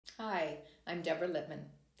Hi, I'm Deborah Lippman.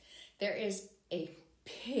 There is a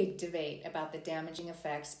big debate about the damaging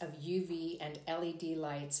effects of UV and LED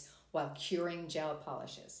lights while curing gel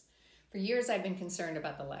polishes. For years I've been concerned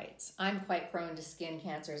about the lights. I'm quite prone to skin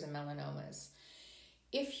cancers and melanomas.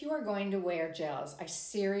 If you are going to wear gels, I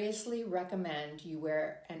seriously recommend you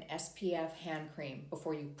wear an SPF hand cream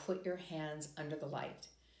before you put your hands under the light.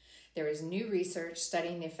 There is new research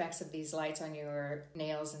studying the effects of these lights on your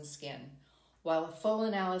nails and skin. While a full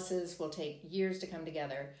analysis will take years to come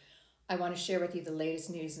together, I want to share with you the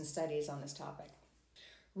latest news and studies on this topic.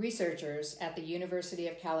 Researchers at the University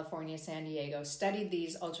of California, San Diego studied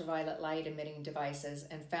these ultraviolet light emitting devices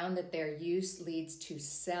and found that their use leads to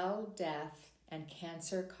cell death and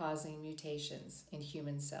cancer-causing mutations in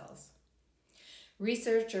human cells.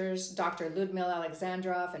 Researchers Dr. Ludmila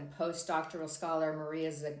Alexandrov and postdoctoral scholar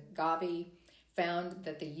Maria Zagavi found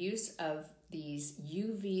that the use of these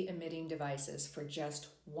UV-emitting devices for just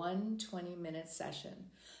one 20-minute session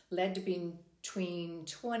led to between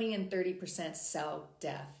 20 and 30% cell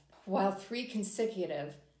death, while 3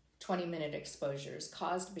 consecutive 20-minute exposures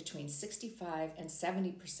caused between 65 and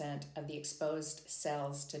 70% of the exposed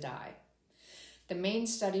cells to die. The main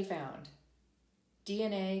study found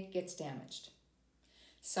DNA gets damaged.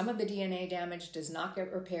 Some of the DNA damage does not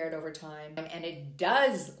get repaired over time, and it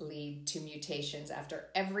does lead to mutations after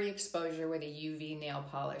every exposure with a UV nail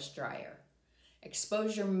polish dryer.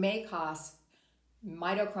 Exposure may cause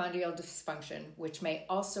mitochondrial dysfunction, which may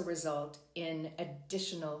also result in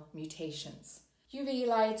additional mutations. UV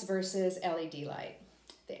lights versus LED light.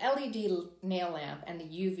 The LED nail lamp and the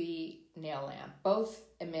UV nail lamp both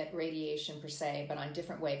emit radiation per se, but on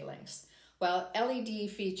different wavelengths. While LED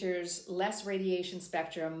features less radiation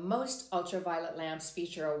spectrum, most ultraviolet lamps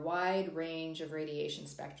feature a wide range of radiation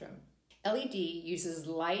spectrum. LED uses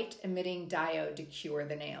light-emitting diode to cure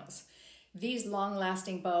the nails. These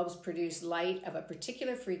long-lasting bulbs produce light of a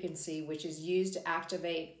particular frequency, which is used to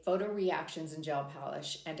activate photoreactions in gel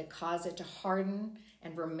polish and to cause it to harden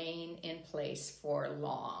and remain in place for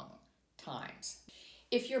long times.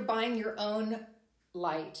 If you're buying your own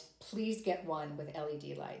light, please get one with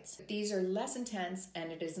LED lights. These are less intense, and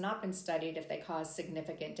it has not been studied if they cause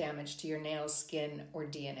significant damage to your nails, skin, or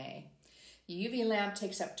DNA. The UV lamp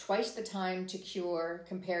takes up twice the time to cure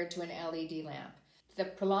compared to an LED lamp. The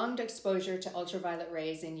prolonged exposure to ultraviolet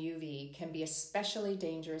rays in UV can be especially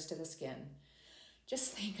dangerous to the skin.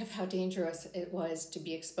 Just think of how dangerous it was to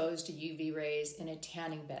be exposed to UV rays in a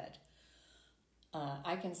tanning bed.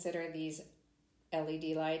 I consider these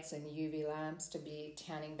LED lights and UV lamps to be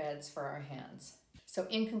tanning beds for our hands. So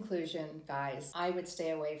in conclusion, guys, I would stay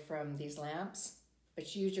away from these lamps,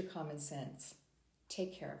 but use your common sense.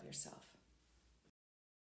 Take care of yourself.